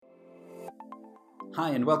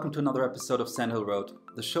Hi, and welcome to another episode of Sandhill Road,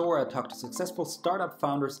 the show where I talk to successful startup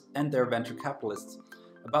founders and their venture capitalists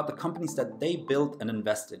about the companies that they build and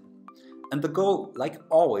invest in. And the goal, like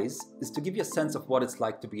always, is to give you a sense of what it's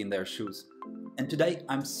like to be in their shoes. And today,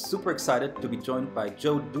 I'm super excited to be joined by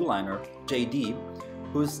Joe Duliner,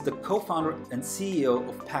 JD, who is the co-founder and CEO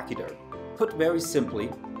of Pachyderm. Put very simply,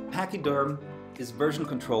 Pachyderm is version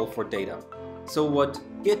control for data. So what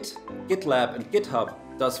Git, GitLab, and GitHub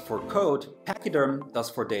does for code, Pachyderm does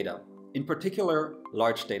for data. In particular,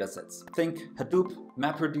 large datasets. Think Hadoop,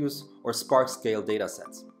 MapReduce, or Spark scale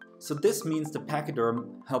datasets. So this means that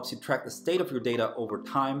Pachyderm helps you track the state of your data over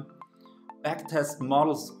time, backtest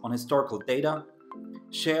models on historical data,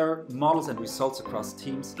 share models and results across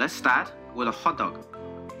teams. Let's start with a hot dog.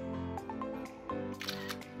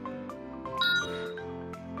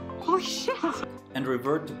 Holy shit! And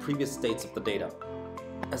revert to previous states of the data.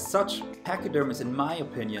 As such, Pachyderm is, in my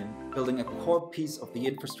opinion, building a core piece of the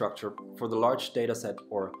infrastructure for the large dataset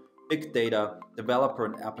or big data developer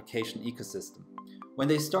and application ecosystem. When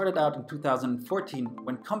they started out in 2014,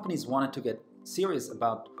 when companies wanted to get serious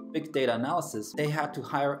about big data analysis, they had to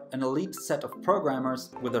hire an elite set of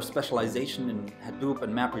programmers with their specialization in Hadoop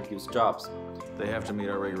and MapReduce jobs. They have to meet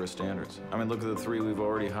our rigorous standards. I mean, look at the three we've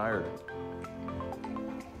already hired.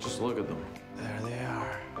 Just look at them. There they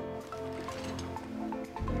are.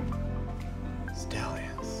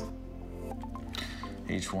 Stallions.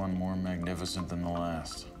 Each one more magnificent than the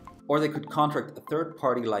last. Or they could contract a third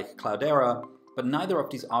party like Cloudera, but neither of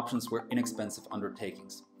these options were inexpensive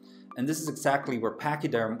undertakings. And this is exactly where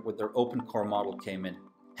Pachyderm with their open core model came in.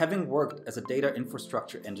 Having worked as a data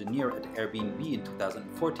infrastructure engineer at Airbnb in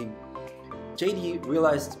 2014, JD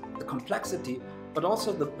realized the complexity but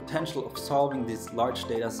also the potential of solving these large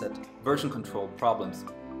dataset version control problems.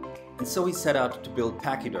 And so he set out to build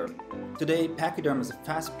Pachyderm. Today, Pachyderm is a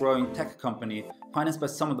fast-growing tech company financed by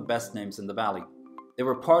some of the best names in the valley. They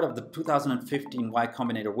were part of the 2015 Y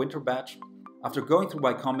Combinator winter batch. After going through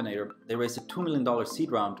Y Combinator, they raised a $2 million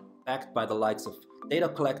seed round backed by the likes of Data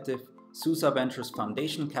Collective, SUSE Ventures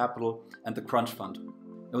Foundation Capital, and the Crunch Fund.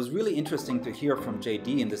 It was really interesting to hear from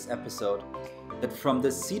JD in this episode that from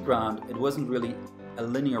this seed round, it wasn't really a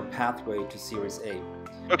linear pathway to Series A.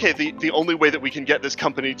 Okay, the only way that we can get this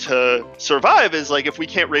company to survive is like if we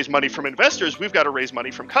can't raise money from investors, we've got to raise money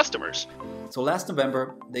from customers. So last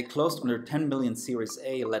November, they closed on their 10 million Series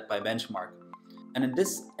A led by Benchmark. And in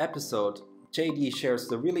this episode, JD shares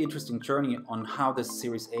the really interesting journey on how this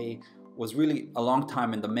Series A was really a long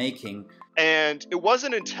time in the making. And it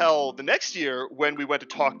wasn't until the next year when we went to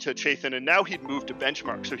talk to Chethan, and now he'd moved to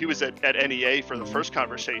Benchmark. So he was at NEA for the first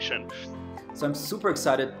conversation. So I'm super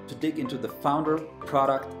excited to dig into the founder,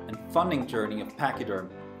 product, and funding journey of Pachyderm.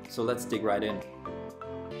 So let's dig right in.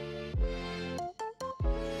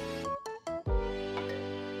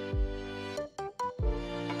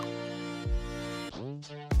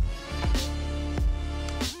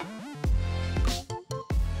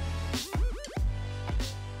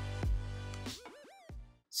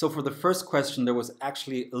 So for the first question, there was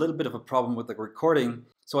actually a little bit of a problem with the recording.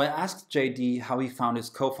 So I asked JD how he found his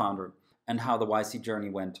co-founder and how the YC journey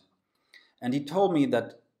went. And he told me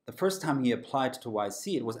that the first time he applied to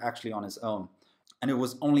YC, it was actually on his own. And it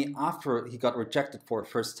was only after he got rejected for a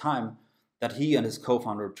first time that he and his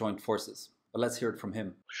co-founder joined forces. But let's hear it from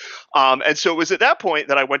him. And so it was at that point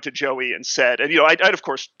that I went to Joey and said, and I'd of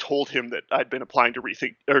course told him that I'd been applying to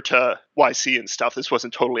to YC and stuff. This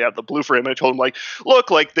wasn't totally out of the blue for him. I told him look,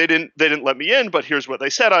 they didn't let me in, but here's what they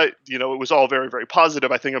said. It was all very, very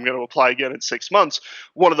positive. I think I'm going to apply again in 6 months.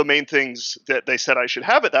 One of the main things that they said I should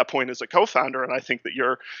have at that point is a co-founder, and I think that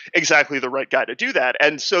you're exactly the right guy to do that.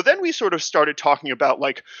 And so then we sort of started talking about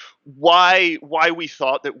why we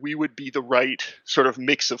thought that we would be the right sort of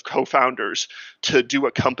mix of co-founders to do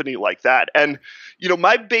a company like that. And,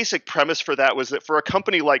 my basic premise for that was that for a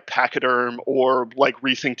company like Pachyderm or like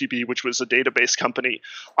RethinkDB, which was a database company,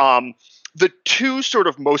 the two sort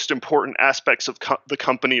of most important aspects of the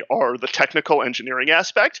company are the technical engineering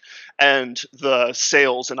aspect and the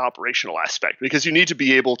sales and operational aspect, because you need to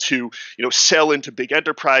be able to, sell into big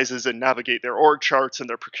enterprises and navigate their org charts and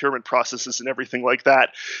their procurement processes and everything like that.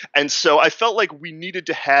 And so I felt like we needed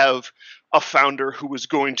to have a founder who was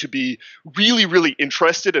going to be really, really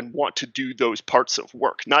interested and want to do those parts of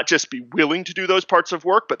work, not just be willing to do those parts of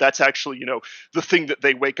work, but that's actually, the thing that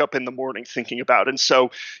they wake up in the morning thinking about. And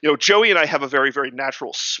so, Joey and I have a very, very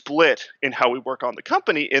natural split in how we work on the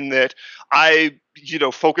company, in that I,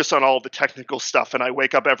 focus on all the technical stuff, and I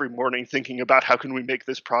wake up every morning thinking about how can we make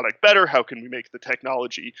this product better? How can we make the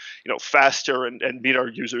technology, faster and meet our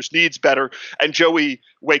users' needs better? And Joey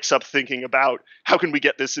wakes up thinking about how can we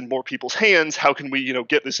get this in more people's hands? How can we,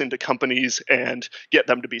 get this into companies and get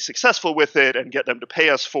them to be successful with it and get them to pay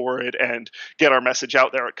us for it and get our message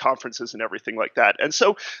out there at conferences and everything like that. And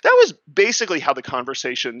so that was basically how the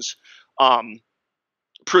conversations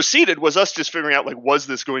proceeded, was us just figuring out, was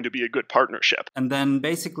this going to be a good partnership? And then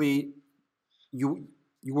basically you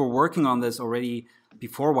were working on this already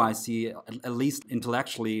before YC, at least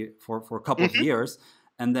intellectually, for a couple of years.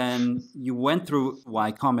 And then you went through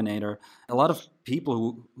Y Combinator. A lot of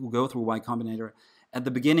people who go through Y Combinator, at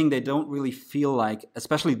the beginning, they don't really feel like,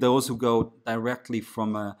 especially those who go directly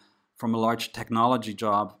from a large technology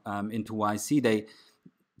job into YC,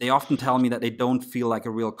 they often tell me that they don't feel like a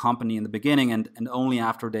real company in the beginning, and only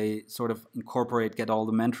after they sort of incorporate, get all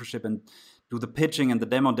the mentorship and do the pitching and the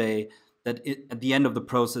demo day, that at the end of the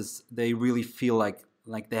process, they really feel like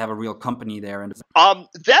they have a real company there. And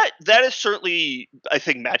that is certainly, I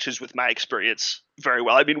think, matches with my experience very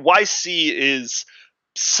well. I mean, YC is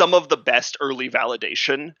some of the best early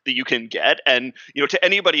validation that you can get. And, to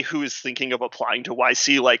anybody who is thinking of applying to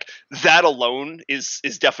YC, that alone is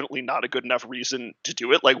definitely not a good enough reason to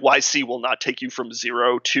do it. YC will not take you from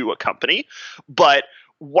zero to a company, but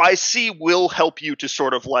YC will help you to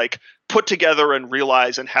sort of put together and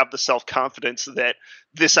realize and have the self-confidence that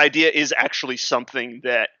this idea is actually something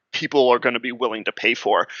that people are going to be willing to pay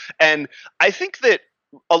for. And I think that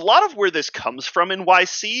a lot of where this comes from in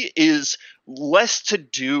YC is less to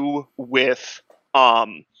do with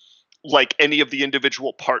any of the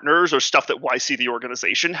individual partners or stuff that YC the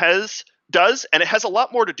organization does, and it has a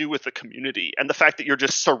lot more to do with the community and the fact that you're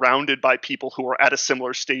just surrounded by people who are at a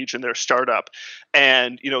similar stage in their startup,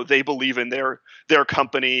 and they believe in their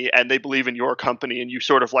company and they believe in your company, and you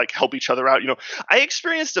sort of help each other out. I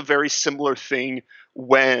experienced a very similar thing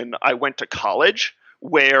when I went to college,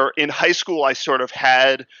 where in high school I sort of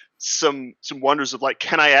had some wonders of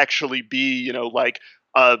can I actually be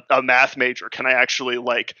a math major? Can I actually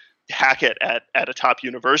hack it at a top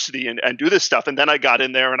university and do this stuff? And then I got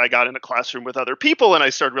in there and I got in a classroom with other people, and I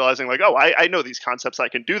started realizing I know these concepts, I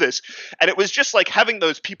can do this. And it was just having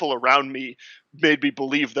those people around me made me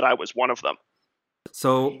believe that I was one of them.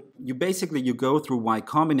 So you go through Y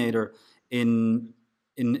Combinator in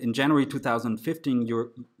January 2015.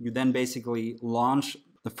 You then basically launch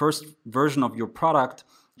the first version of your product,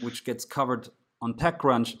 which gets covered on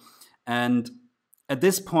TechCrunch. And at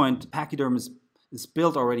this point, Pachyderm is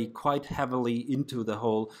built already quite heavily into the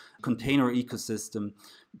whole container ecosystem,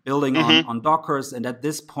 building on Dockers. And at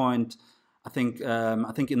this point, I think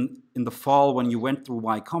in the fall when you went through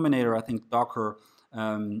Y Combinator, I think Docker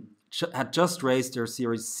had just raised their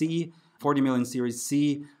Series C, 40 million Series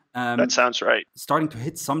C. That sounds right. Starting to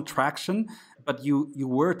hit some traction, but you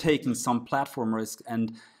were taking some platform risk,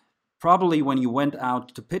 and probably when you went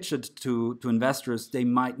out to pitch it to investors, they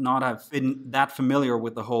might not have been that familiar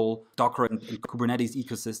with the whole Docker and Kubernetes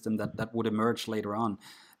ecosystem that would emerge later on.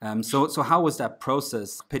 So how was that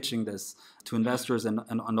process, pitching this to investors,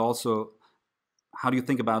 and also how do you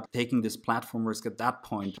think about taking this platform risk at that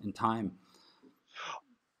point in time?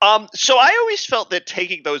 So I always felt that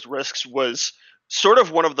taking those risks was sort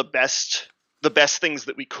of one of the best things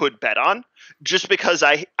that we could bet on, just because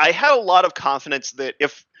I had a lot of confidence that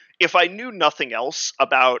if I knew nothing else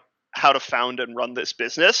about how to found and run this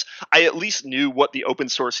business, I at least knew what the open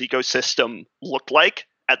source ecosystem looked like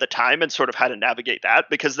at the time and sort of how to navigate that,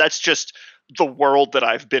 because that's just the world that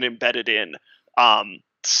I've been embedded in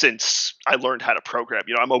since I learned how to program.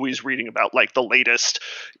 I'm always reading about the latest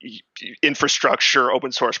infrastructure,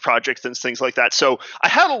 open source projects and things like that. So I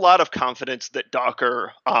had a lot of confidence that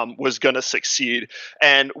Docker was going to succeed.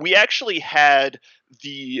 And we actually had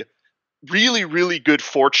the really, really good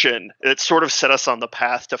fortune that sort of set us on the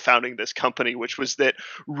path to founding this company, which was that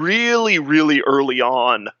really, really early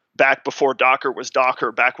on, back before Docker was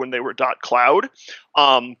Docker, back when they were .cloud,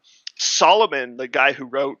 Solomon, the guy who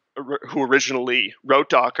originally wrote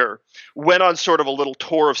Docker, went on sort of a little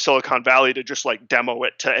tour of Silicon Valley to just demo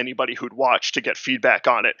it to anybody who'd watch to get feedback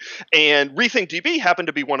on it. And RethinkDB happened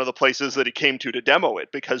to be one of the places that he came to demo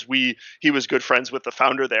it, because he was good friends with the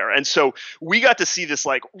founder there. And so we got to see this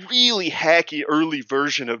really hacky early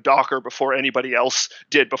version of Docker before anybody else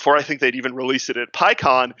did, before I think they'd even released it at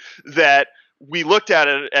PyCon, that we looked at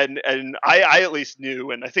it, and I at least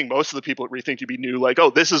knew, and I think most of the people at RethinkDB knew, like,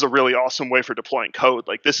 oh, this is a really awesome way for deploying code.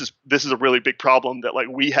 Like, this is a really big problem that like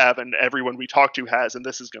we have and everyone we talk to has, and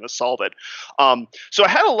this is going to solve it. So I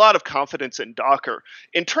had a lot of confidence in Docker.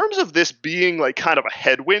 In terms of this being like kind of a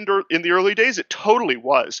headwind in the early days, it totally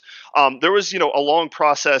was. There was, a long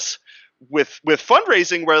process with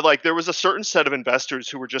fundraising where like there was a certain set of investors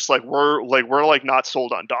who were just like, we're not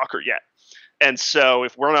sold on Docker yet. And so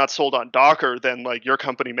if we're not sold on Docker, then like your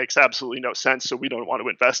company makes absolutely no sense. So we don't want to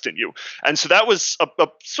invest in you. And so that was a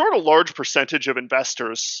sort of large percentage of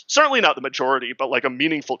investors, certainly not the majority, but like a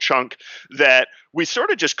meaningful chunk that we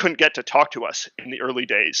sort of just couldn't get to talk to us in the early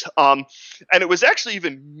days. And it was actually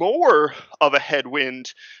even more of a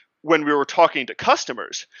headwind when we were talking to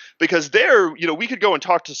customers, because there, we could go and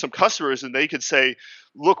talk to some customers and they could say,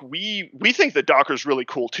 look, we think that Docker's really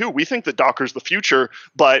cool too. We think that Docker's the future,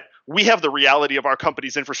 but we have the reality of our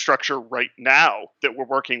company's infrastructure right now that we're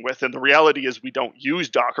working with. And the reality is we don't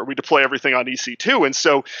use Docker. We deploy everything on EC2. And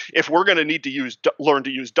so if we're going to need to learn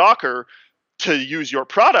to use Docker to use your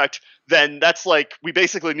product, then that's like, we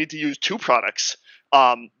basically need to use two products.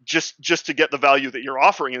 Just to get the value that you're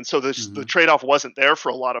offering. And so the trade-off wasn't there for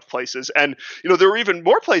a lot of places. And, there were even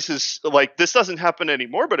more places like this doesn't happen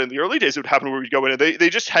anymore, but in the early days it would happen where we'd go in and they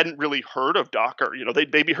just hadn't really heard of Docker.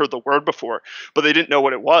 They'd maybe heard the word before, but they didn't know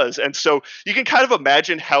what it was. And so you can kind of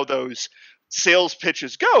imagine how those sales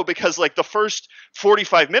pitches go, because like the first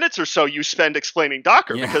 45 minutes or so you spend explaining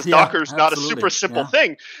Docker because Docker's not a super simple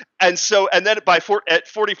thing. And then at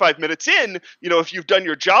 45 minutes in, if you've done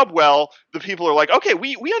your job well, the people are like, okay,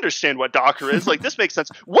 we understand what Docker is. Like, this makes sense.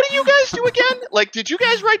 What do you guys do again? Like, did you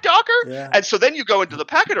guys write Docker? Yeah. And so then you go into the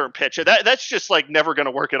Pachyderm pitch, and that's just like never going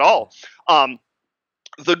to work at all.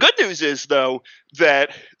 The good news is, though,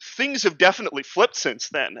 that things have definitely flipped since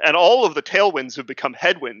then, and all of the tailwinds have become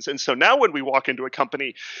headwinds. And so now when we walk into a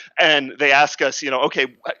company and they ask us, okay,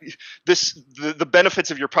 the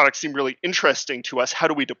benefits of your product seem really interesting to us. How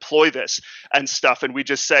do we deploy this and stuff? And we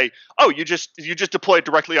just say, oh, you just deploy it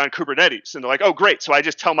directly on Kubernetes. And they're like, oh, great. So I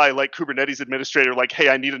just tell my like Kubernetes administrator, like, hey,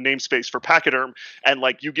 I need a namespace for Pachyderm, and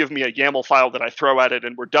like you give me a YAML file that I throw at it,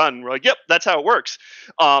 and we're done. We're like, yep, that's how it works.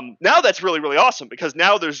 Now that's really, really awesome, because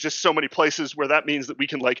now there's just so many places where that means that we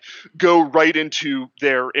can like go right into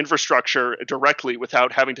their infrastructure directly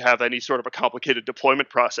without having to have any sort of a complicated deployment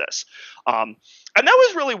process. And that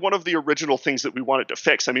was really one of the original things that we wanted to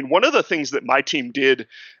fix. I mean, one of the things that my team did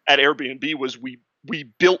at Airbnb was we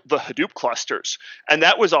built the Hadoop clusters, and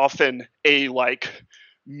that was often a like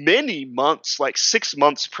many months, like 6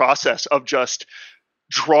 months process of just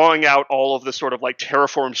drawing out all of the sort of like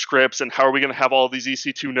Terraform scripts and how are we going to have all of these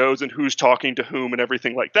EC2 nodes and who's talking to whom and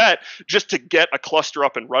everything like that, just to get a cluster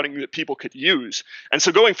up and running that people could use. And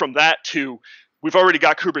so going from that to we've already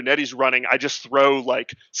got Kubernetes running, I just throw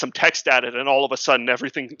like some text at it and all of a sudden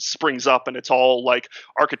everything springs up and it's all like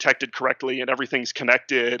architected correctly and everything's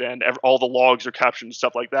connected and all the logs are captured and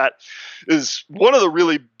stuff like that, is one of the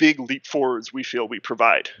really big leap forwards we feel we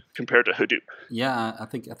provide compared to Hadoop. Yeah, I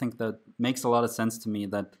think that makes a lot of sense to me,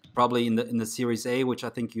 that probably in the Series A, which I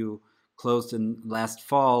think you closed in last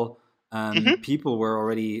fall, people were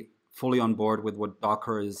already fully on board with what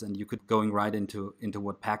Docker is, and you could going right into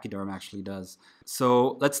what Pachyderm actually does.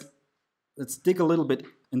 So let's dig a little bit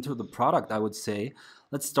into the product, I would say.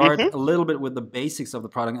 Let's start a little bit with the basics of the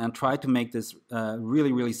product and try to make this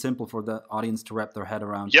really, really simple for the audience to wrap their head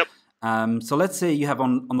around. Yep. So let's say you have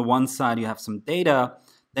on the one side, you have some data,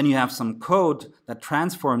 then you have some code that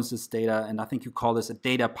transforms this data, and I think you call this a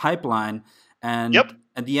data pipeline. And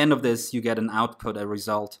at the end of this, you get an output, a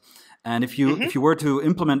result. And if you were to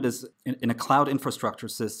implement this in a cloud infrastructure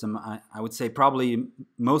system, I would say probably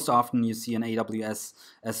most often you see an AWS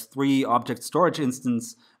S3 object storage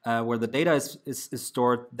instance where the data is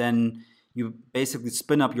stored. Then you basically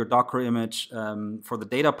spin up your Docker image for the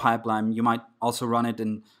data pipeline. You might also run it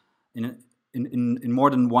in more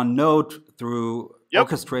than one node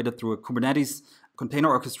orchestrated through a Kubernetes container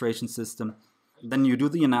orchestration system. Then you do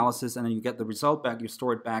the analysis and then you get the result back. You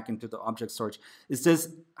store it back into the object storage. Is this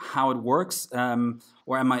how it works, or am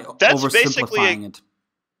I oversimplifying it?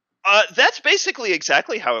 That's basically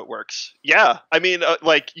exactly how it works. Yeah, I mean,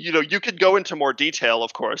 you could go into more detail,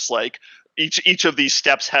 of course. Like each of these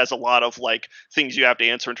steps has a lot of like things you have to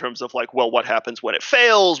answer in terms of like, well, what happens when it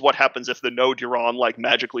fails? What happens if the node you're on like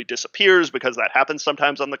magically disappears? Because that happens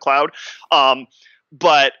sometimes on the cloud.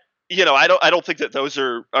 But I don't think that those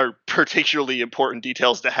are particularly important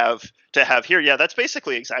details to have here. Yeah, that's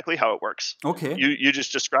basically exactly how it works. Okay. You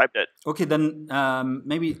just described it. Okay, then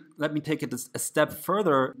maybe let me take it a step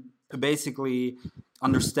further to basically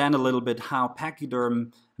understand a little bit how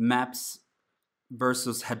Pachyderm maps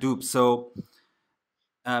versus Hadoop. So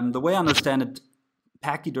the way I understand it,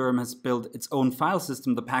 Pachyderm has built its own file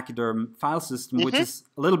system, the Pachyderm file system, which is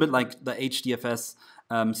a little bit like the HDFS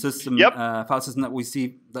system, file system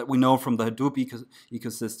that we know from the Hadoop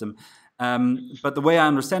ecosystem. But the way I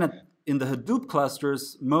understand it, in the Hadoop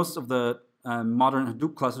clusters, most of the modern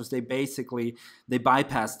Hadoop clusters, they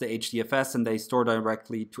bypass the HDFS and they store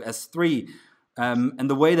directly to S3. And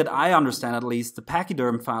the way that I understand, at least, the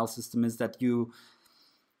Pachyderm file system is that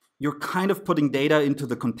you're kind of putting data into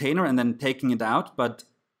the container and then taking it out, but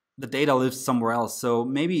the data lives somewhere else. So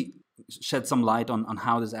maybe shed some light on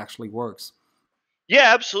how this actually works.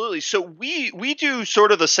 Yeah, absolutely. So we do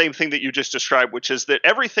sort of the same thing that you just described, which is that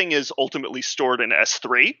everything is ultimately stored in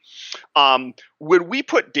S3. When we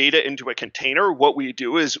put data into a container, what we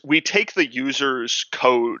do is we take the user's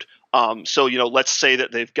code. So, let's say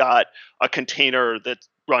that they've got a container that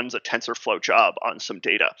runs a TensorFlow job on some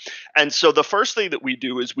data. And so the first thing that we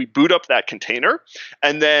do is we boot up that container,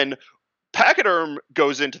 and then Pachyderm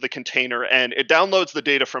goes into the container and it downloads the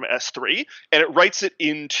data from S3 and it writes it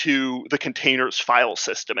into the container's file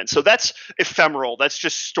system. And so that's ephemeral. That's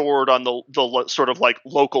just stored on the sort of like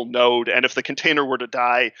local node. And if the container were to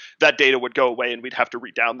die, that data would go away and we'd have to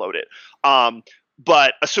re-download it.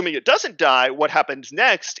 But assuming it doesn't die, what happens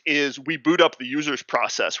next is we boot up the user's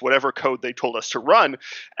process, whatever code they told us to run,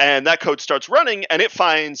 and that code starts running, and it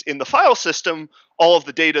finds in the file system all of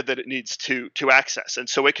the data that it needs to access. And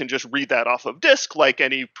so it can just read that off of disk like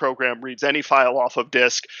any program reads any file off of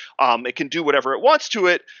disk. It can do whatever it wants to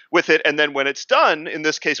it with it, and then when it's done, in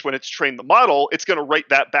this case when it's trained the model, it's going to write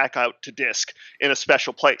that back out to disk in a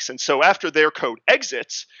special place. And so after their code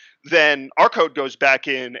exits, then our code goes back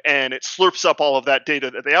in and it slurps up all of that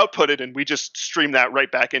data that they outputted, and we just stream that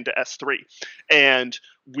right back into S3. And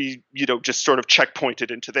we, just sort of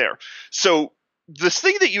checkpointed into there. So this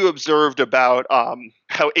thing that you observed about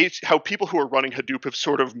how people who are running Hadoop have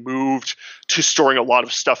sort of moved to storing a lot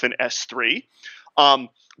of stuff in S3,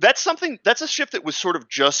 that's a shift that was sort of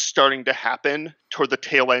just starting to happen toward the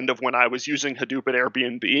tail end of when I was using Hadoop at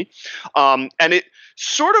Airbnb. And it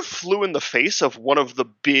sort of flew in the face of one of the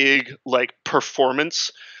big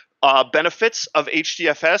performance benefits of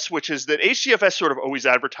HDFS, which is that HDFS sort of always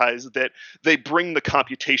advertised that they bring the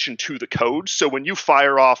computation to the code. So when you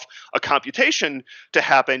fire off a computation to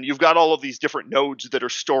happen, you've got all of these different nodes that are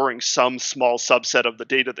storing some small subset of the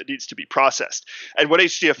data that needs to be processed. And what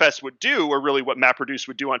HDFS would do, or really what MapReduce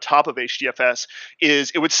would do on top of HDFS,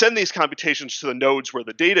 is it would send these computations to the nodes where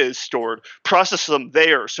the data is stored, process them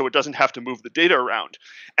there so it doesn't have to move the data around.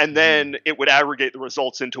 And then it would aggregate the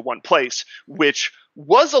results into one place, which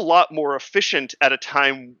was a lot more efficient at a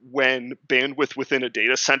time when bandwidth within a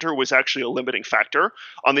data center was actually a limiting factor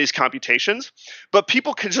on these computations. But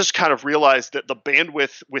people can just kind of realize that the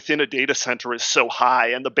bandwidth within a data center is so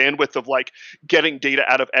high, and the bandwidth of getting data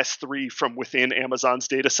out of S3 from within Amazon's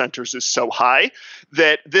data centers is so high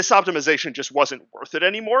that this optimization just wasn't worth it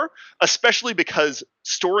anymore, especially because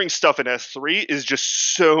storing stuff in S3 is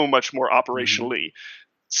just so much more operationally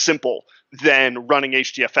simple than running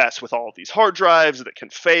HDFS with all of these hard drives that can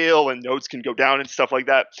fail and nodes can go down and stuff like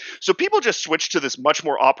that. So people just switched to this much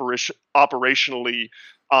more operationally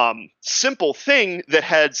simple thing that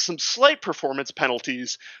had some slight performance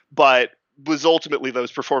penalties, but was ultimately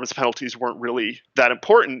those performance penalties weren't really that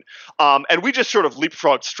important. And we just sort of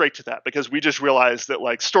leapfrogged straight to that because we just realized that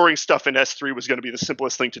storing stuff in S3 was going to be the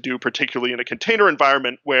simplest thing to do, particularly in a container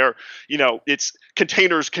environment where, it's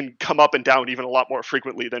containers can come up and down even a lot more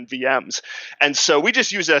frequently than VMs. And so we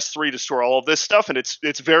just use S3 to store all of this stuff. And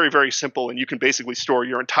it's very, very simple. And you can basically store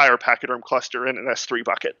your entire Pachyderm cluster in an S3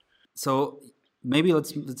 bucket. So maybe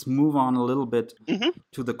let's move on a little bit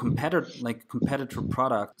to the competitor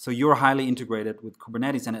product. So you're highly integrated with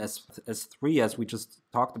Kubernetes and S3, as we just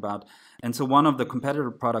talked about. And so one of the competitor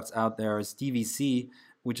products out there is DVC,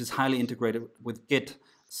 which is highly integrated with Git.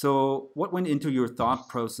 So what went into your thought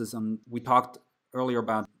process? And we talked earlier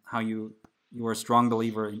about how you were a strong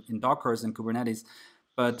believer in Dockers and Kubernetes.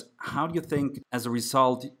 But how do you think, as a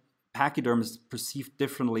result, Pachyderm is perceived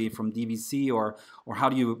differently from DVC, or how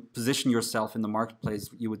do you position yourself in the marketplace?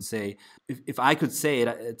 You would say, if I could say it,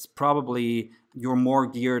 it's probably you're more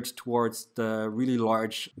geared towards the really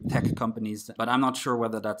large tech companies, but I'm not sure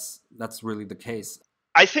whether that's really the case.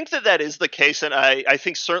 I think that is the case, and I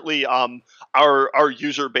think certainly our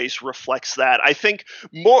user base reflects that. I think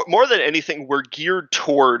more than anything, we're geared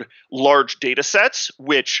toward large data sets,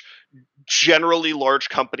 which generally large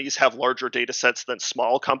companies have larger data sets than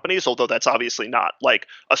small companies, although that's obviously not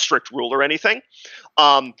a strict rule or anything.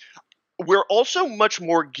 We're also much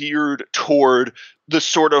more geared toward the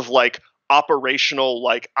sort of operational,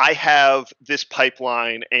 like I have this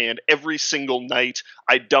pipeline and every single night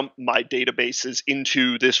I dump my databases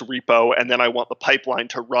into this repo and then I want the pipeline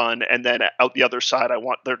to run. And then out the other side, I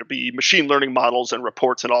want there to be machine learning models and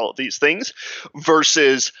reports and all of these things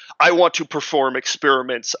versus I want to perform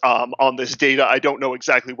experiments on this data. I don't know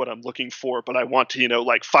exactly what I'm looking for, but I want to,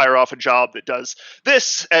 like fire off a job that does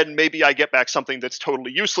this and maybe I get back something that's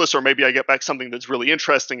totally useless or maybe I get back something that's really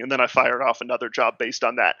interesting and then I fire off another job based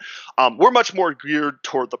on that. We're much more geared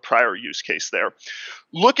toward the prior use case there.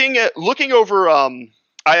 Looking over,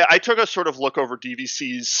 I took a sort of look over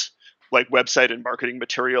DVC's like website and marketing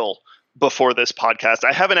material before this podcast.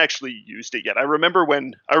 I haven't actually used it yet. I remember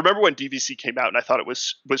when DVC came out, and I thought it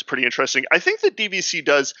was pretty interesting. I think that DVC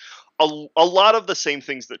does a lot of the same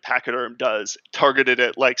things that Pachyderm does, targeted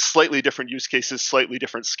at like slightly different use cases, slightly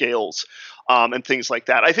different scales, and things like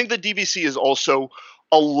that. I think that DVC is also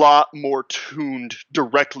a lot more tuned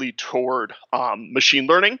directly toward machine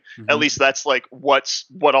learning. Mm-hmm. At least that's like what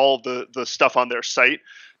all the stuff on their site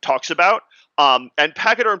talks about. And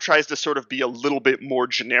Pachyderm tries to sort of be a little bit more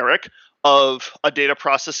generic of a data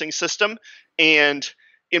processing system. And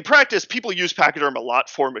in practice, people use Pachyderm a lot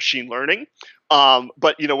for machine learning.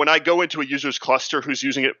 But when I go into a user's cluster who's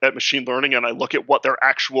using it at machine learning and I look at what their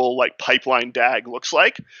actual like pipeline DAG looks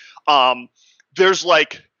like, there's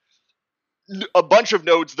like a bunch of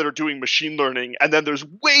nodes that are doing machine learning, and then there's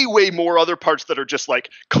way more other parts that are just like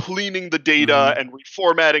cleaning the data and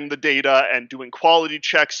reformatting the data and doing quality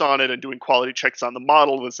checks on it and doing quality checks on the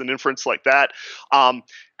model as an inference like that. And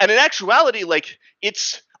in actuality, like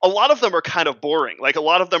it's a lot of them are kind of boring. Like a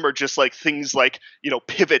lot of them are just like things like,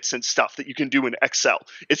 pivots and stuff that you can do in Excel.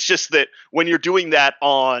 It's just that when you're doing that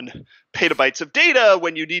on petabytes of data,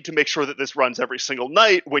 when you need to make sure that this runs every single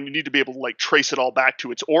night, when you need to be able to like trace it all back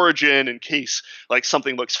to its origin in case like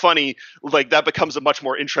something looks funny, like that becomes a much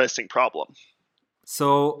more interesting problem.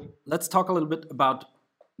 So let's talk a little bit about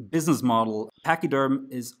business model. Pachyderm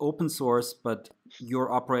is open source, but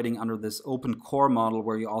you're operating under this open core model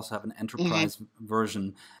where you also have an enterprise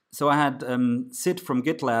version. So I had Sid from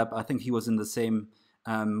GitLab. I think he was in the same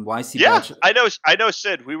YC batch. I know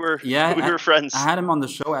Sid. We were friends. I had him on the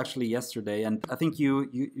show actually yesterday, and I think you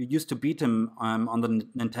used to beat him on the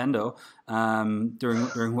Nintendo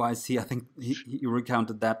during YC. I think he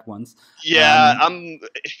recounted that once. Yeah, I'm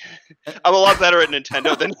a lot better at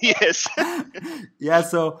Nintendo than he is. Yeah,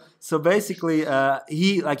 so basically,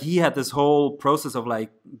 he had this whole process of like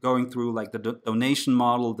going through like the donation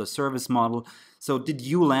model, the service model. So did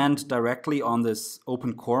you land directly on this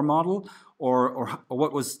open core model? Or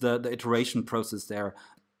what was the iteration process there?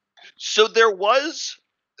 So there was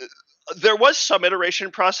some iteration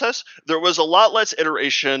process. There was a lot less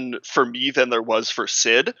iteration for me than there was for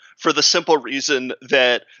Sid, for the simple reason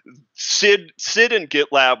that Sid and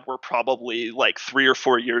GitLab were probably like 3 or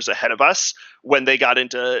 4 years ahead of us when they got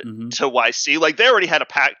into to YC. Like they already had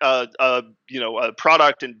a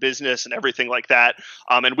product and business and everything like that.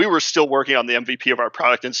 And we were still working on the MVP of our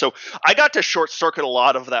product. And so I got to short circuit a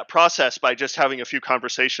lot of that process by just having a few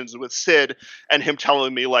conversations with Sid and him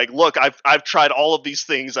telling me like, look, I've tried all of these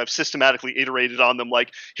things. I've systematically iterated on them.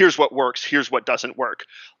 Like, here's what works. Here's what doesn't work.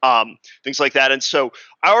 Things like that. And so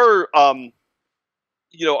our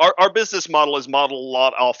business model is modeled a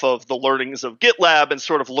lot off of the learnings of GitLab and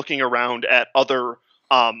sort of looking around at other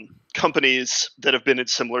companies that have been in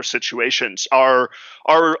similar situations. Our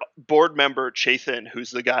board member, Chethan,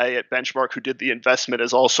 who's the guy at Benchmark who did the investment,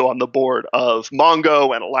 is also on the board of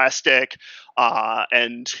Mongo and Elastic.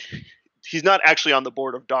 And he's not actually on the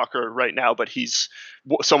board of Docker right now, but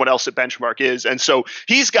someone else at Benchmark is. And so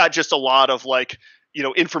he's got just a lot of like,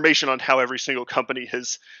 information on how every single company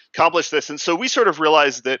has accomplished this. And so we sort of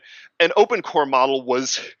realized that an open core model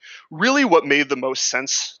was really what made the most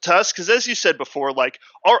sense to us. Because as you said before, like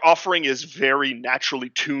our offering is very naturally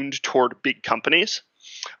tuned toward big companies.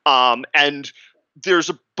 And there's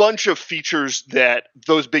a bunch of features that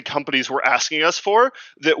those big companies were asking us for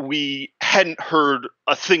that we hadn't heard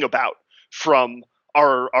a thing about from a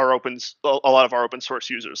lot of our open source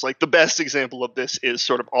users. Like the best example of this is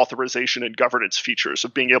sort of authorization and governance features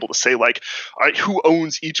of being able to say like, all right, who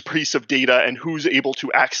owns each piece of data and who's able to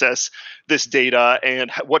access this data and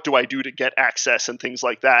what do I do to get access and things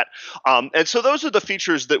like that. And so those are the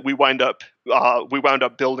features that we wound up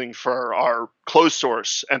building for our closed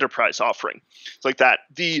source enterprise offering. It's like that.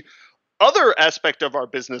 The other aspect of our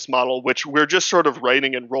business model, which we're just sort of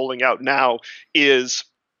writing and rolling out now, is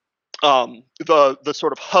the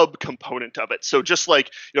sort of hub component of it. So just like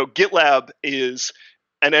GitLab is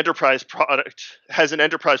an enterprise product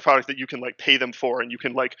that you can like pay them for and you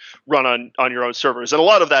can like run on your own servers. And a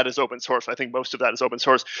lot of that is open source. I think most of that is open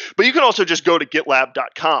source. But you can also just go to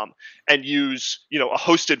gitlab.com and use, a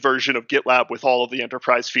hosted version of GitLab with all of the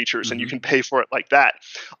enterprise features, and you can pay for it like that.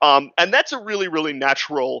 And that's a really, really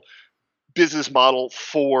natural business model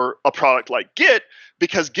for a product like Git,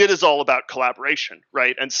 because Git is all about collaboration,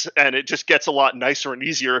 right? And it just gets a lot nicer and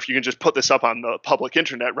easier if you can just put this up on the public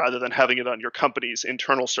internet rather than having it on your company's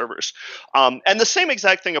internal servers. And the same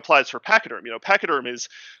exact thing applies for Pachyderm. Pachyderm is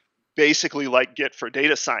basically like Git for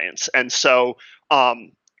data science. And so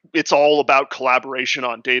it's all about collaboration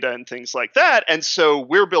on data and things like that. And so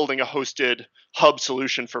we're building a hosted hub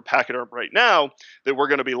solution for Pachyderm right now that we're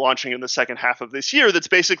going to be launching in the second half of this year. That's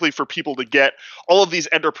basically for people to get all of these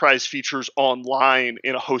enterprise features online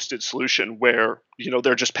in a hosted solution where,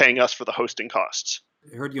 they're just paying us for the hosting costs.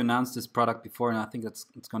 I heard you announce this product before, and I think it's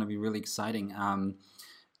going to be really exciting.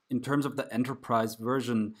 In terms of the enterprise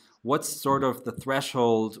version, what's sort of the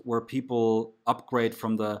threshold where people upgrade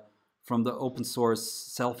from the open source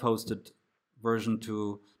self-hosted version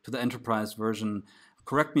to the enterprise version?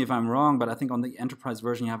 Correct me if I'm wrong, but I think on the enterprise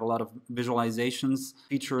version you have a lot of visualizations,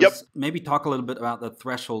 features. Yep. Maybe talk a little bit about the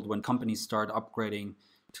threshold when companies start upgrading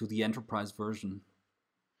to the enterprise version.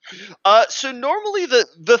 So normally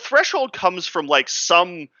the threshold comes from like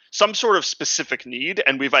some sort of specific need,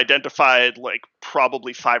 and we've identified like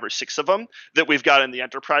probably 5 or 6 of them that we've got in the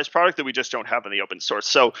enterprise product that we just don't have in the open source.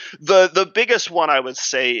 So the biggest one I would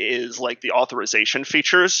say is like the authorization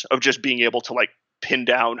features of just being able to like pin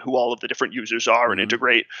down who all of the different users are and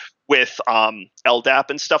integrate with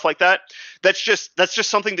LDAP and stuff like that. That's just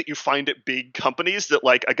something that you find at big companies that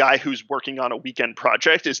like a guy who's working on a weekend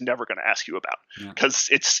project is never going to ask you about, because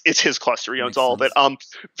it's his cluster. He owns all of it.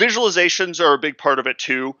 Visualizations are a big part of it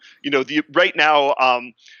too. Right now,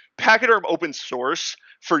 Pachyderm open source,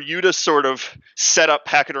 for you to sort of set up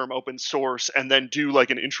Pachyderm open source and then do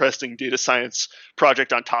like an interesting data science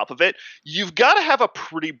project on top of it, you've got to have a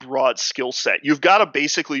pretty broad skill set. You've got to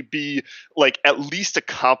basically be like at least a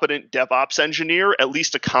competent DevOps engineer, at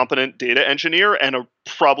least a competent data engineer, and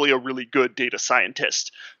probably a really good data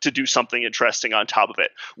scientist to do something interesting on top of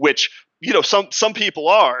it, which, some people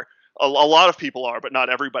are. A lot of people are, but not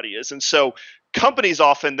everybody is. And so companies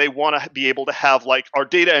often, they want to be able to have like our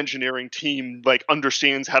data engineering team like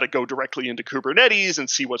understands how to go directly into Kubernetes and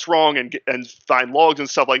see what's wrong and find logs and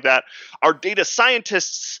stuff like that. Our data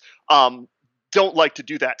scientists don't like to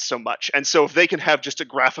do that so much. And so if they can have just a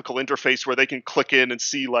graphical interface where they can click in and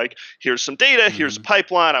see like, here's some data, here's a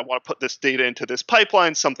pipeline, I want to put this data into this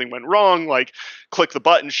pipeline, something went wrong, like click the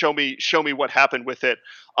button, show me what happened with it,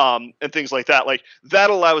 and things like that. Like that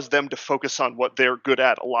allows them to focus on what they're good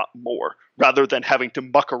at a lot more, rather than having to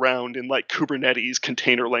muck around in like Kubernetes,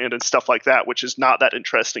 container land, and stuff like that, which is not that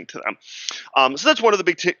interesting to them. So that's one of the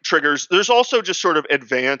big triggers. There's also just sort of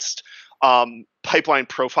advanced pipeline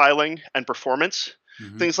profiling and performance,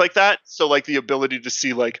 things like that. So like the ability to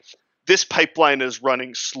see like this pipeline is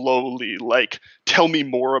running slowly, like tell me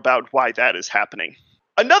more about why that is happening.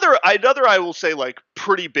 Another I will say like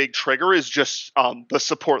pretty big trigger is just the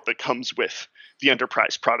support that comes with the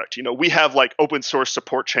enterprise product. We have like open source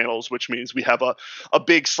support channels, which means we have a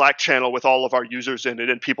big Slack channel with all of our users in it,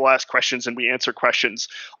 and people ask questions and we answer questions.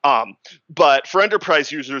 But for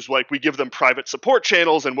enterprise users, like we give them private support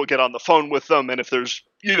channels and we'll get on the phone with them. And if there's,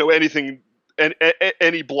 anything,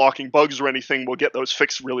 any blocking bugs or anything, we'll get those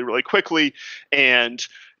fixed really, really quickly. And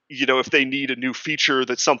if they need a new feature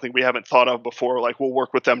that's something we haven't thought of before, like we'll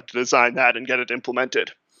work with them to design that and get it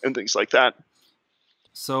implemented and things like that.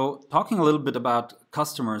 So talking a little bit about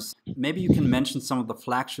customers, maybe you can mention some of the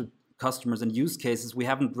flagship customers and use cases. We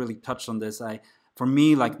haven't really touched on this. For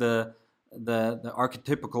me, like the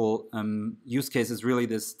archetypical use case is really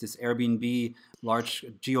this Airbnb, large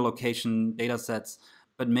geolocation data sets.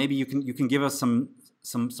 But maybe you can give us some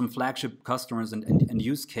flagship customers and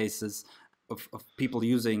use cases of people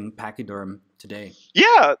using Pachyderm today.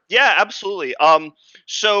 Yeah, absolutely.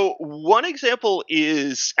 So one example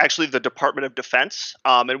is actually the Department of Defense,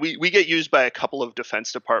 and we get used by a couple of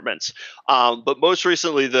defense departments. But most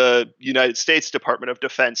recently, the United States Department of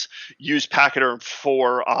Defense used Pachyderm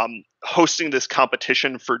for hosting this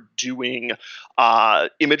competition for doing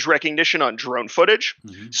image recognition on drone footage.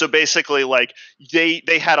 So basically, like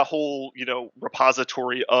they had a whole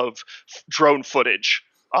repository of drone footage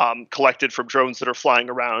collected from drones that are flying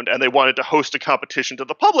around, and they wanted to host a competition to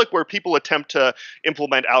the public where people attempt to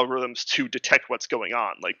implement algorithms to detect what's going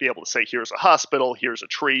on, like be able to say, here's a hospital, here's a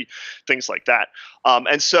tree, things like that.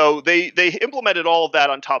 And so they implemented all of that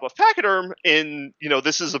on top of Pachyderm. In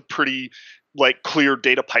this is a pretty like clear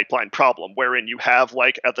data pipeline problem, wherein you have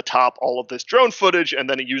like at the top all of this drone footage, and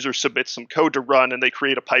then a user submits some code to run, and they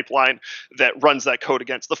create a pipeline that runs that code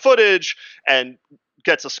against the footage and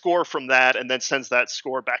gets a score from that, and then sends that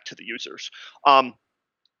score back to the users.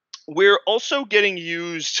 We're also getting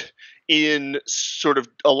used in sort of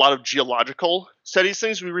a lot of geological studies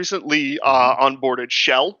things. We recently onboarded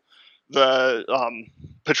Shell, the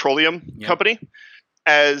petroleum company,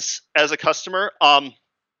 as a customer.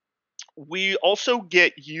 We also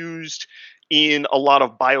get used in a lot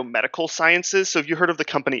of biomedical sciences. So have you heard of the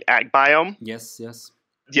company AgBiome? Yes.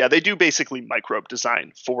 Yeah, they do basically microbe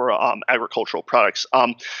design for agricultural products.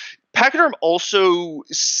 Pachyderm also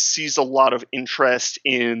sees a lot of interest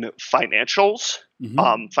in financials,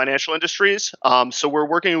 financial industries. So we're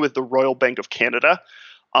working with the Royal Bank of Canada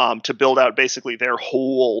to build out basically their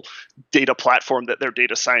whole data platform that their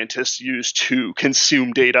data scientists use to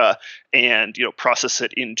consume data and process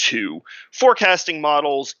it into forecasting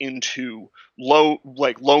models, into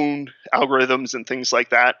loan algorithms and things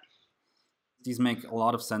like that. These make a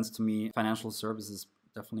lot of sense to me. Financial services,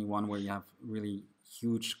 definitely one where you have really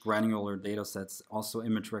huge granular data sets, also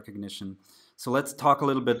image recognition. So let's talk a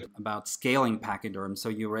little bit about scaling Pachyderm. So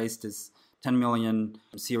you raised this 10 million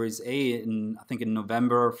Series A in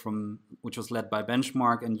November, which was led by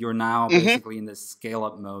Benchmark, and you're now basically in this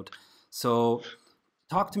scale-up mode. So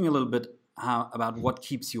talk to me a little bit about what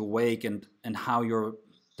keeps you awake and how you're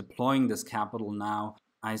deploying this capital now.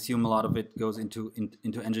 I assume a lot of it goes into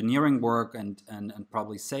engineering work and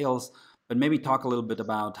probably sales, but maybe talk a little bit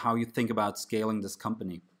about how you think about scaling this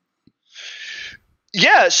company.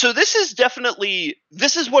 Yeah, so this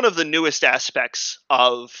is one of the newest aspects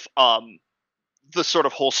of the sort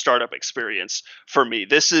of whole startup experience for me.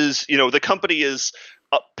 This is, the company is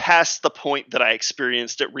past the point that I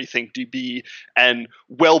experienced at RethinkDB and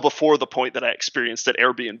well before the point that I experienced at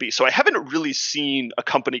Airbnb. So I haven't really seen a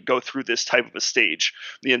company go through this type of a stage,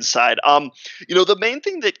 the inside. The main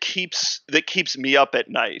thing that keeps me up at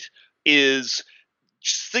night is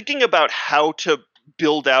just thinking about how to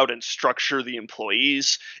build out and structure the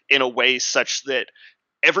employees in a way such that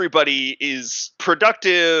everybody is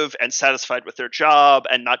productive and satisfied with their job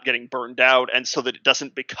and not getting burned out, and so that it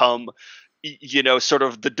doesn't become sort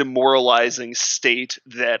of the demoralizing state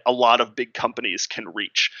that a lot of big companies can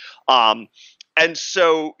reach. And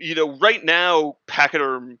so right now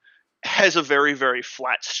Pachyderm has a very, very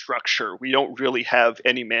flat structure. We don't really have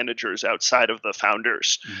any managers outside of the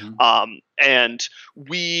founders. And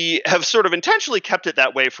we have sort of intentionally kept it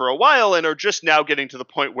that way for a while and are just now getting to the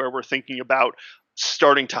point where we're thinking about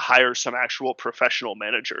starting to hire some actual professional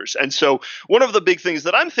managers. And so one of the big things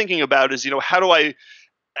that I'm thinking about is,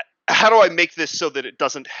 how do I make this so that it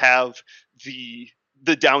doesn't have the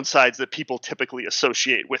downsides that people typically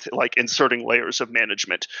associate with like inserting layers of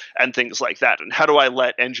management and things like that? And how do I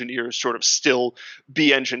let engineers sort of still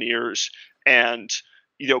be engineers and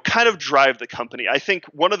kind of drive the company? I think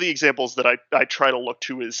one of the examples that I try to look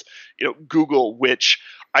to is Google, which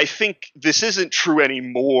I think this isn't true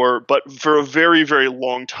anymore, but for a very, very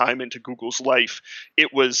long time into Google's life,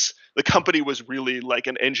 the company was really like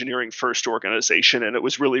an engineering first organization, and it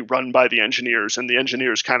was really run by the engineers, and the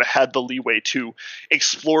engineers kind of had the leeway to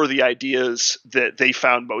explore the ideas that they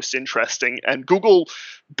found most interesting. And Google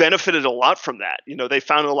benefited a lot from that. They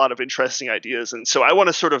found a lot of interesting ideas. And so I want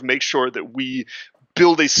to sort of make sure that we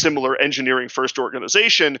build a similar engineering first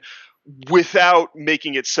organization without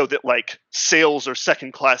making it so that like sales are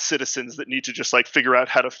second class citizens that need to just like figure out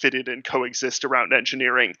how to fit in and coexist around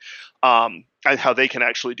engineering, and how they can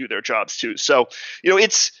actually do their jobs too. So,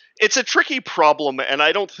 it's a tricky problem, and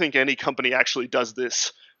I don't think any company actually does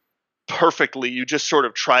this perfectly. You just sort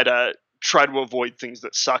of try to avoid things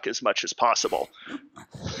that suck as much as possible.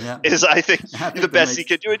 Is I think the best you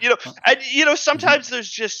can do it. And sometimes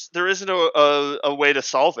there isn't a way to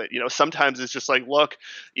solve it. Sometimes it's just like, look,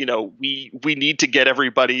 we need to get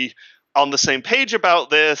everybody on the same page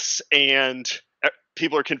about this, and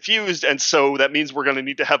people are confused, and so that means we're going to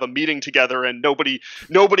need to have a meeting together, and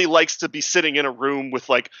nobody likes to be sitting in a room with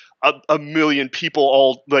like a million people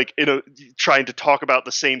all like trying to talk about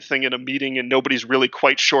the same thing in a meeting, and nobody's really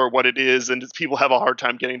quite sure what it is, and people have a hard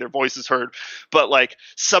time getting their voices heard. But like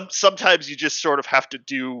sometimes you just sort of have to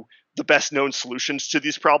do the best known solutions to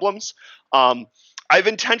these problems. I've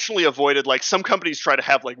intentionally avoided, like, some companies try to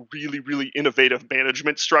have like really, really innovative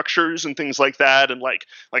management structures and things like that, and like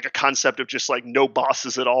a concept of just like no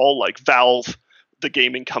bosses at all, like Valve, the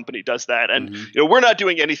gaming company, does that. And we're not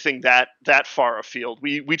doing anything that far afield.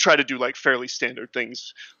 We try to do like fairly standard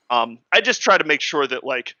things. I just try to make sure that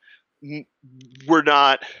like we're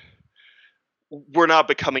not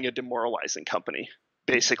becoming a demoralizing company,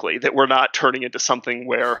 basically, that we're not turning into something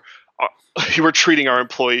where we're treating our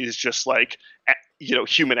employees just like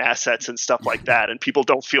human assets and stuff like that, and people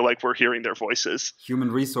don't feel like we're hearing their voices.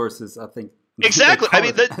 Human resources, I think. Exactly. I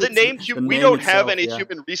mean, the name, we don't have any yeah.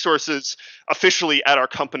 human resources officially at our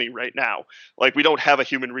company right now. Like, we don't have a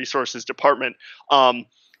human resources department. And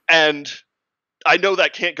I know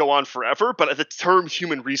that can't go on forever, but the term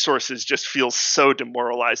human resources just feels so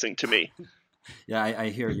demoralizing to me. Yeah, I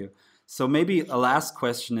hear you. So maybe a last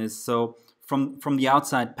question is, so from the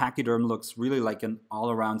outside, Pachyderm looks really like an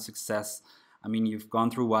all-around success. I mean, you've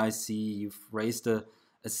gone through YC, you've raised a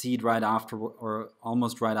seed right after, or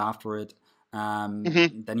almost right after it.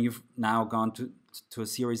 Then you've now gone to a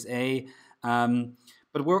Series A.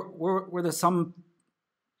 But were there some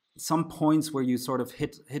points where you sort of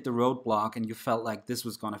hit the roadblock and you felt like this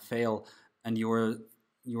was going to fail, and you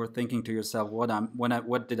were thinking to yourself,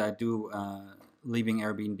 what did I do leaving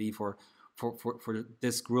Airbnb for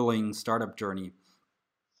this grueling startup journey?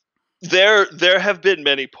 There have been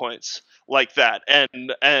many points like that,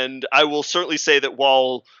 and I will certainly say that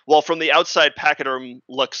while from the outside Pachyderm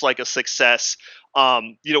looks like a success,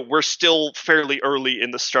 we're still fairly early in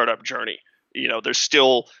the startup journey. There's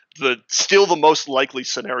still the most likely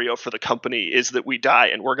scenario for the company is that we die,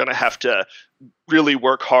 and we're going to have to really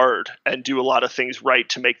work hard and do a lot of things right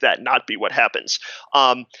to make that not be what happens.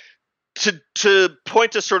 To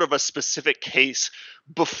point to sort of a specific case,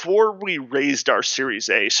 before we raised our Series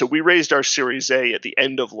A, so we raised our Series A at the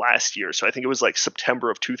end of last year, so I think it was like September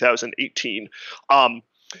of 2018.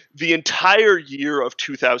 The entire year of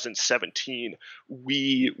 2017,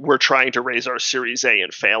 we were trying to raise our Series A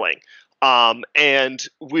and failing. And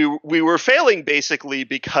we were failing basically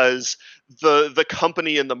because the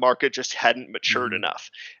company and the market just hadn't matured enough.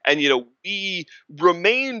 And, we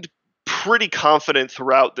remained pretty confident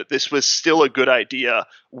throughout that this was still a good idea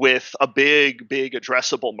with a big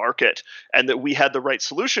addressable market, and that we had the right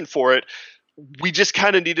solution for it. We just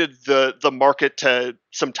kind of needed the market to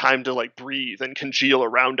some time to like breathe and congeal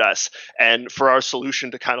around us, and for our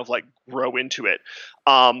solution to kind of like grow into it.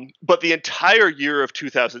 But the entire year of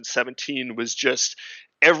 2017 was just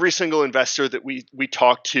every single investor that we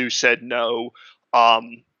talked to said no.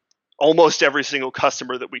 Almost every single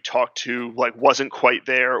customer that we talked to like wasn't quite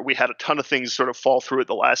there. We had a ton of things sort of fall through at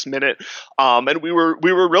the last minute, and we were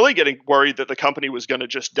really getting worried that the company was going to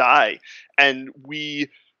just die. And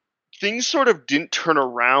things sort of didn't turn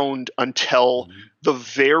around until the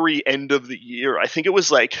very end of the year. I think it was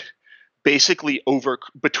like basically over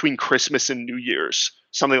between Christmas and New Year's,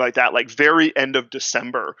 something like that, like very end of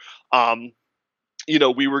December.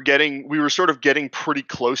 We were sort of getting pretty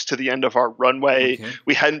close to the end of our runway. Okay.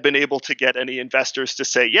 We hadn't been able to get any investors to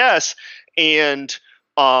say yes. And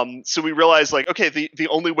so we realized like, okay, the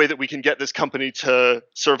only way that we can get this company to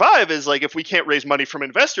survive is like, if we can't raise money from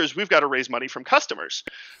investors, we've got to raise money from customers.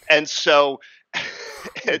 And so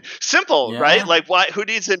simple, right? Like, who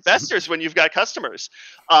needs investors when you've got customers?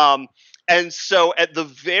 And so at the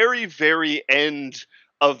very, very end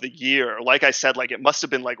of the year, like I said, like it must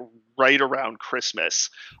have been like right around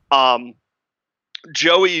Christmas,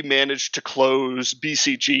 Joey managed to close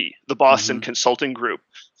BCG, the Boston Consulting Group,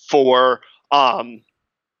 for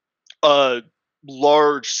a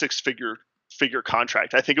large six-figure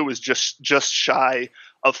contract. I think it was just shy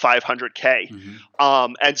of $500K.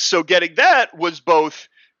 And so getting that was both,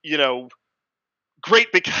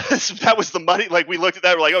 great, because that was the money. Like, we looked at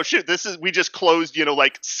that, we're like, oh shoot, we just closed,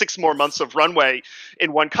 like 6 more months of runway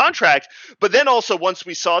in one contract. But then also once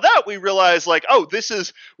we saw that, we realized like, oh,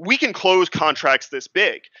 we can close contracts this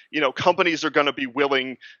big. Companies are going to be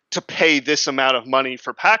willing to pay this amount of money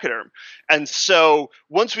for Pachyderm. And so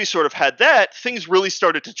once we sort of had that, things really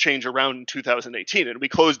started to change around in 2018. And we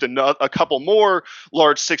closed a couple more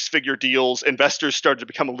large 6-figure deals. Investors started to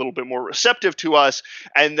become a little bit more receptive to us.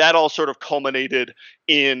 And that all sort of culminated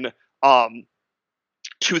in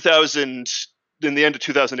in the end of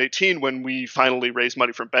 2018, when we finally raised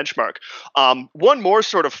money from Benchmark. One more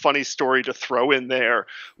sort of funny story to throw in there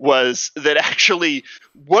was that actually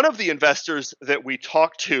one of the investors that we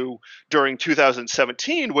talked to during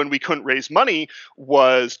 2017 when we couldn't raise money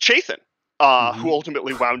was Chaitin, who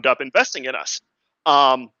ultimately wound up investing in us.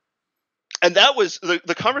 And that was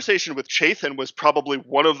the conversation with Chaitin was probably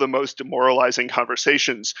one of the most demoralizing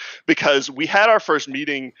conversations, because we had our first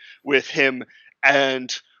meeting with him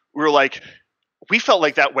and we were like, we felt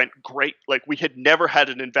like that went great. Like, we had never had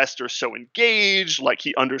an investor so engaged. Like,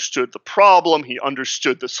 he understood the problem. He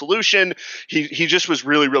understood the solution. He just was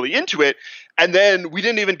really, really into it. And then we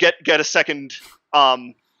didn't even get a second,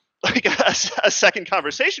 like a second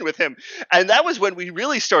conversation with him. And that was when we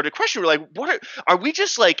really started questioning. We're like, are we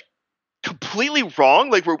just like completely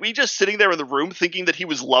wrong? Like, were we just sitting there in the room thinking that he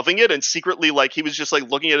was loving it and secretly like he was just like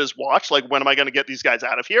looking at his watch, like, when am I going to get these guys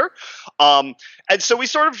out of here? And so we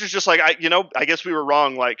sort of just like, I guess we were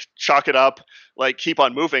wrong, like, chalk it up, like, keep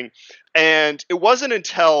on moving. And it wasn't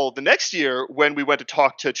until the next year when we went to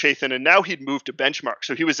talk to Chaitin, and now he'd moved to Benchmark.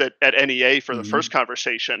 So he was at NEA for the first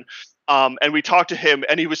conversation. And we talked to him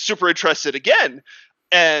and he was super interested again.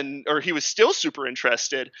 Or he was still super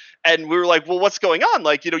interested. And we were like, well, what's going on?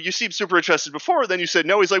 Like, you seemed super interested before. Then you said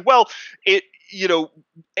no. He's like, well,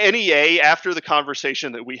 NEA, after the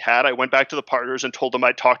conversation that we had, I went back to the partners and told them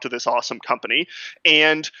I'd talked to this awesome company.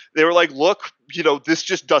 And they were like, look, this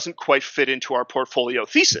just doesn't quite fit into our portfolio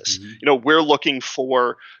thesis. We're looking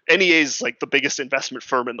for, NEA is like the biggest investment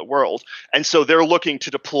firm in the world. And so they're looking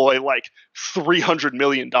to deploy like $300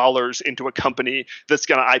 million into a company that's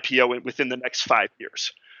going to IPO within the next 5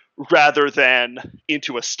 years, rather than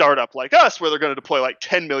into a startup like us where they're going to deploy like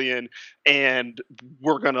 10 million and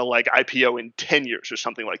we're going to like IPO in 10 years or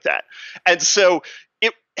something like that. And so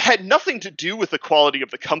it had nothing to do with the quality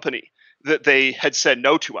of the company that they had said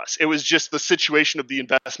no to us. It was just the situation of the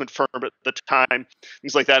investment firm at the time,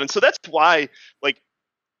 things like that. And so that's why, like,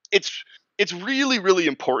 it's really, really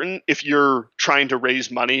important if you're trying to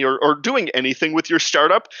raise money or doing anything with your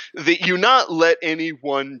startup that you not let any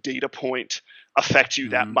one data point affect you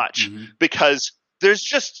that much, because there's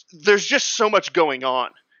just so much going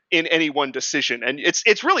on in any one decision. And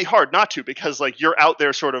it's really hard not to, because like you're out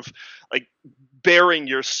there sort of like bearing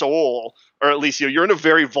your soul, or at least you're in a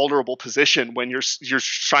very vulnerable position when you're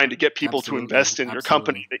trying to get people to invest in your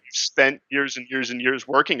company that you've spent years and years and years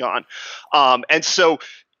working on. And so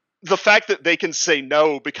the fact that they can say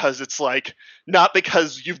no because it's like, not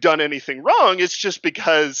because you've done anything wrong, it's just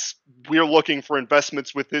because we're looking for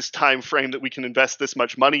investments with this time frame that we can invest this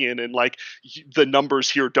much money in, and like the numbers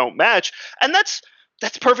here don't match. And that's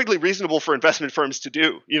perfectly reasonable for investment firms to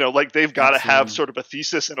do. Like, they've got to have sort of a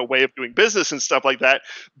thesis and a way of doing business and stuff like that.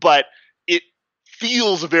 But it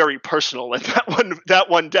feels very personal, and that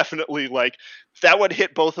one definitely, like, that one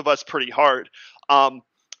hit both of us pretty hard.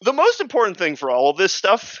 The most important thing for all of this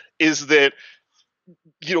stuff is that,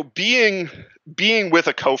 being with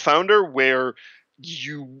a co-founder where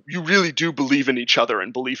you really do believe in each other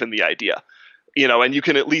and believe in the idea, and you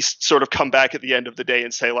can at least sort of come back at the end of the day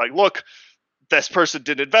and say, like, look, this person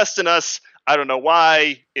didn't invest in us. I don't know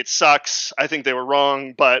why. It sucks. I think they were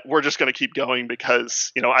wrong, but we're just going to keep going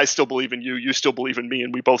because, I still believe in you. You still believe in me,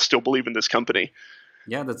 and we both still believe in this company.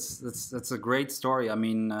 Yeah, that's a great story. I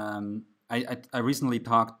mean, I recently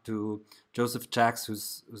talked to Joseph Jacks,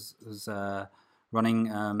 who's running.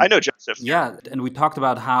 I know Joseph. Yeah, and we talked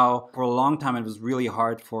about how for a long time it was really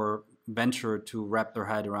hard for venture to wrap their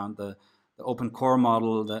head around the open core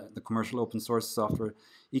model, the commercial open source software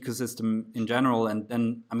ecosystem in general. And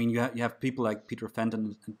then, I mean, you have people like Peter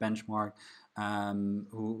Fenton at Benchmark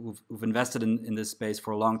who've invested in this space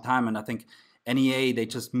for a long time. And I think NEA, they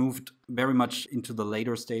just moved very much into the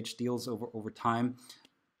later stage deals over time.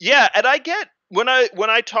 Yeah, and I get when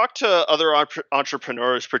I talk to other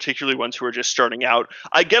entrepreneurs, particularly ones who are just starting out,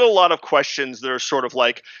 I get a lot of questions that are sort of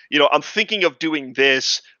like, I'm thinking of doing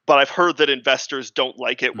this, but I've heard that investors don't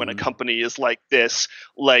like it when a company is like this.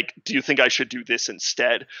 Like, do you think I should do this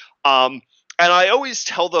instead? And I always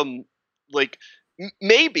tell them, like,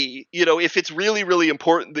 maybe, if it's really, really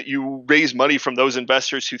important that you raise money from those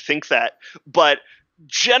investors who think that, but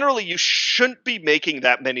generally you shouldn't be making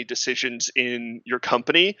that many decisions in your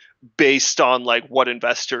company based on like what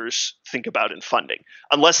investors think about in funding,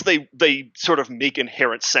 unless they sort of make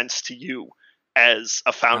inherent sense to you as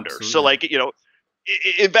a founder. Absolutely. So like,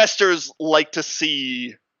 investors like to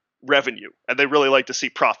see revenue and they really like to see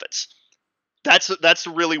profits. That's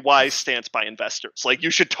a really wise stance by investors. Like,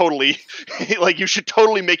 you should totally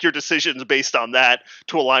make your decisions based on that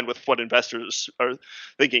to align with what investors are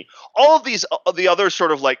thinking. All of the other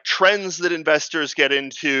sort of like trends that investors get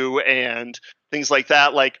into and things like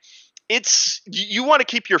that, like, you want to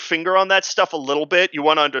keep your finger on that stuff a little bit. You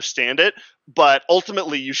want to understand it, but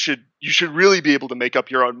ultimately you should really be able to make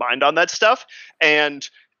up your own mind on that stuff. And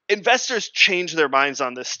investors change their minds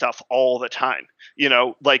on this stuff all the time.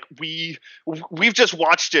 Like we've just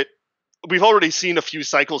watched it we've already seen a few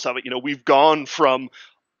cycles of it. You know, we've gone from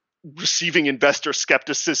receiving investor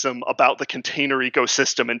skepticism about the container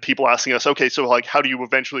ecosystem and people asking us, okay, so like, how do you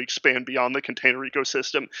eventually expand beyond the container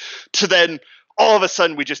ecosystem, to then all of a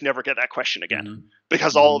sudden we just never get that question again,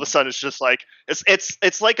 because all of a sudden it's just like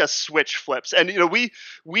it's like a switch flips. And you know,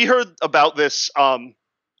 we heard about this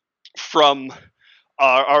from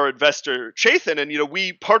our investor Chathan, and you know,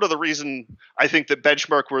 part of the reason I think that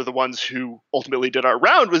Benchmark were the ones who ultimately did our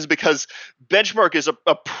round was because Benchmark is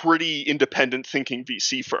a pretty independent thinking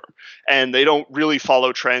VC firm, and they don't really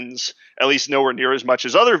follow trends, at least nowhere near as much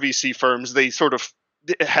as other VC firms. They sort of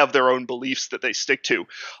have their own beliefs that they stick to.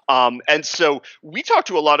 And so we talked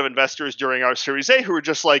to a lot of investors during our Series A who were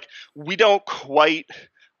just like, we don't quite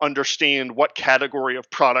understand what category of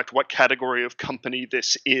product, what category of company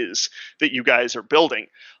this is that you guys are building.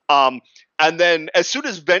 And then as soon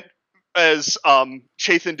as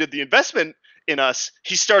Chathan did the investment in us,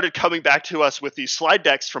 he started coming back to us with these slide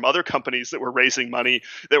decks from other companies that were raising money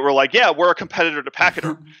that were like, yeah, we're a competitor to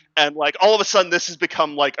Pachyderm. And like all of a sudden this has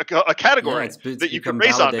become like a category that you can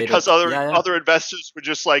raise validated on, because other investors were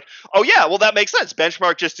just like, oh yeah, well that makes sense.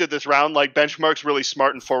 Benchmark just did this round. Like Benchmark's really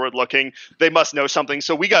smart and forward looking. They must know something.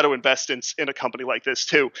 So we got to invest in a company like this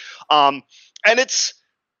too. And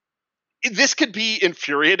this could be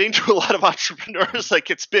infuriating to a lot of entrepreneurs.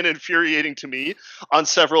 Like it's been infuriating to me on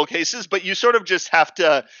several cases, but you sort of just have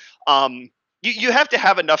to, you have to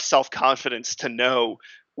have enough self-confidence to know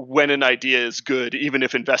when an idea is good, even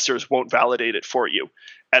if investors won't validate it for you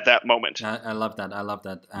at that moment. I love that. I love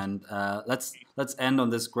that. And let's end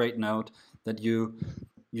on this great note that you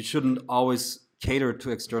shouldn't always cater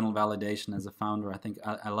to external validation as a founder. I think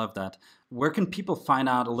I love that. Where can people find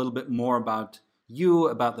out a little bit more about you,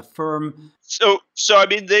 about the firm? So I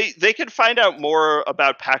mean, they can find out more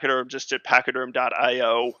about Pachyderm just at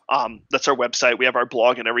pachyderm.io. That's our website. We have our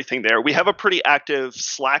blog and everything there. We have a pretty active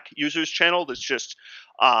Slack users channel that's just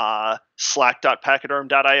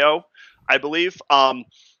slack.pachyderm.io, I believe. I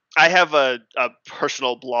have a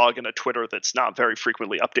personal blog and a Twitter that's not very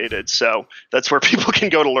frequently updated, so that's where people can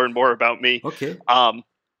go to learn more about me. Okay.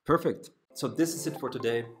 Perfect. So this is it for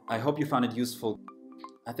today. I hope you found it useful.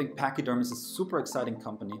 I think Pachyderm is a super exciting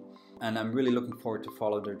company, and I'm really looking forward to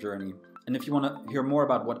follow their journey. And if you want to hear more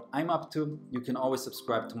about what I'm up to, you can always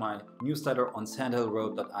subscribe to my newsletter on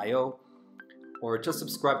sandhillroad.io, or just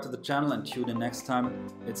subscribe to the channel and tune in next time.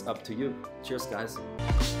 It's up to you. Cheers, guys.